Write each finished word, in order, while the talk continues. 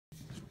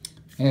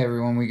Hey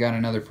everyone, we got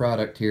another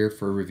product here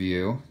for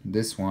review.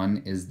 This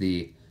one is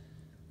the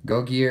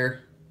Gogyre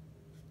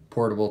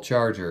portable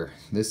charger.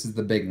 This is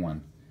the big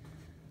one.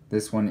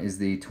 This one is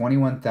the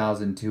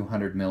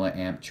 21,200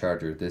 milliamp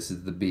charger. This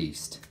is the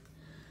beast.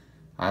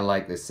 I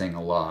like this thing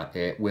a lot.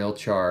 It will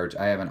charge.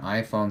 I have an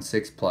iPhone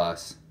 6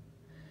 Plus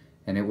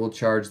and it will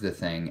charge the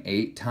thing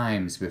 8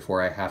 times before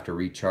I have to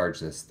recharge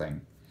this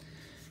thing.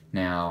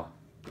 Now,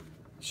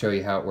 show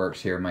you how it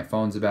works here. My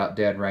phone's about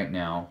dead right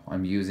now.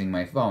 I'm using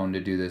my phone to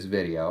do this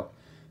video,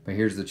 but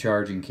here's the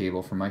charging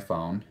cable for my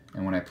phone,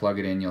 and when I plug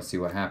it in you'll see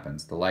what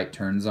happens. The light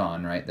turns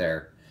on right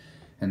there,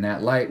 and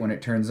that light, when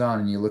it turns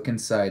on and you look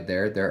inside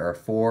there are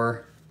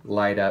 4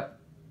 light up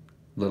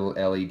little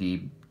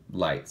LED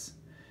lights.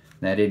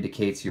 That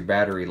indicates your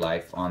battery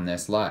life on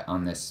this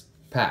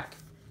pack.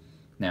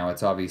 Now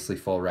it's obviously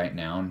full right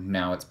now.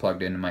 Now it's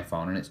plugged into my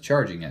phone and it's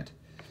charging it.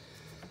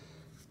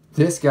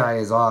 This guy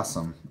is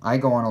awesome. I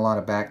go on a lot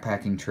of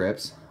backpacking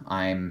trips.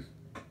 I'm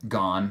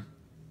gone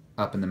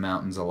up in the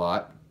mountains a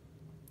lot,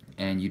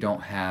 and you don't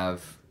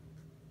have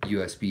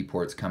USB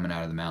ports coming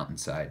out of the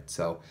mountainside.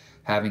 So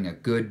having a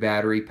good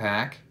battery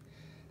pack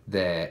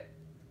that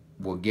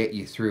will get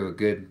you through a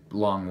good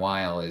long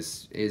while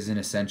is an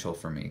essential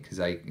for me, because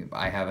I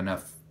have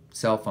enough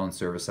cell phone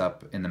service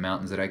up in the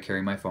mountains that I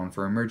carry my phone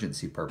for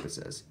emergency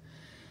purposes.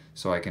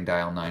 So I can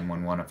dial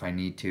 911 if I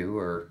need to,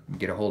 or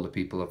get a hold of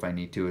people if I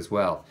need to as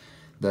well.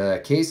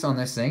 The case on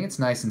this thing, it's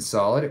nice and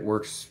solid. It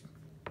works,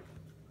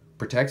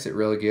 protects it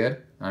really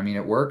good. I mean,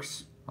 it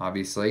works,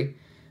 obviously.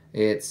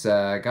 It's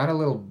got a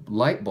little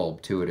light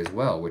bulb to it as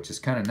well, which is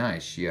kind of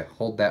nice. You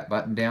hold that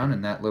button down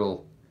and that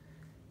little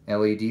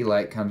LED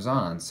light comes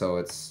on. So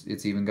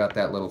it's even got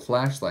that little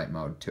flashlight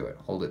mode to it.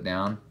 Hold it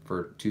down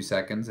for 2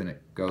 seconds and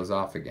it goes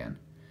off again.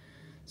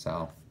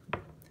 So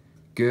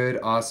good,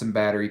 awesome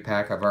battery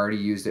pack. I've already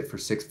used it for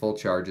 6 full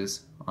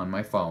charges on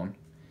my phone,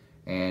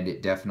 and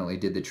it definitely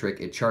did the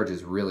trick. It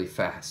charges really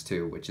fast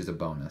too, which is a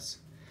bonus.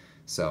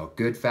 So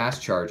good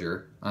fast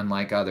charger,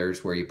 unlike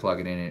others where you plug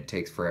it in and it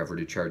takes forever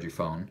to charge your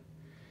phone.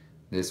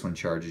 This one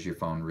charges your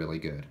phone really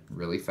good,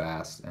 really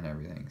fast and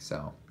everything.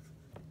 So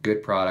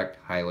good product,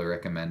 highly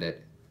recommend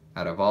it.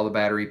 Out of all the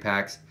battery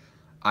packs,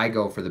 I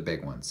go for the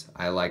big ones.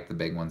 I like the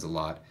big ones a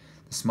lot.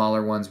 The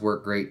smaller ones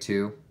work great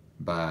too,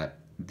 but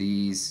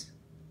these,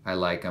 I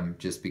like them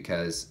just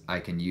because I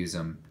can use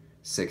them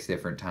 6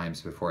 different times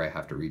before I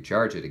have to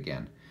recharge it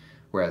again.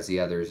 Whereas the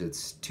others,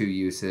 it's 2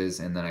 uses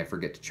and then I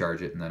forget to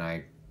charge it and then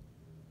I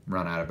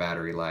run out of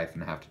battery life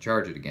and have to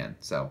charge it again.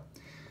 So,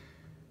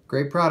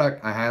 great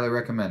product. I highly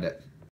recommend it.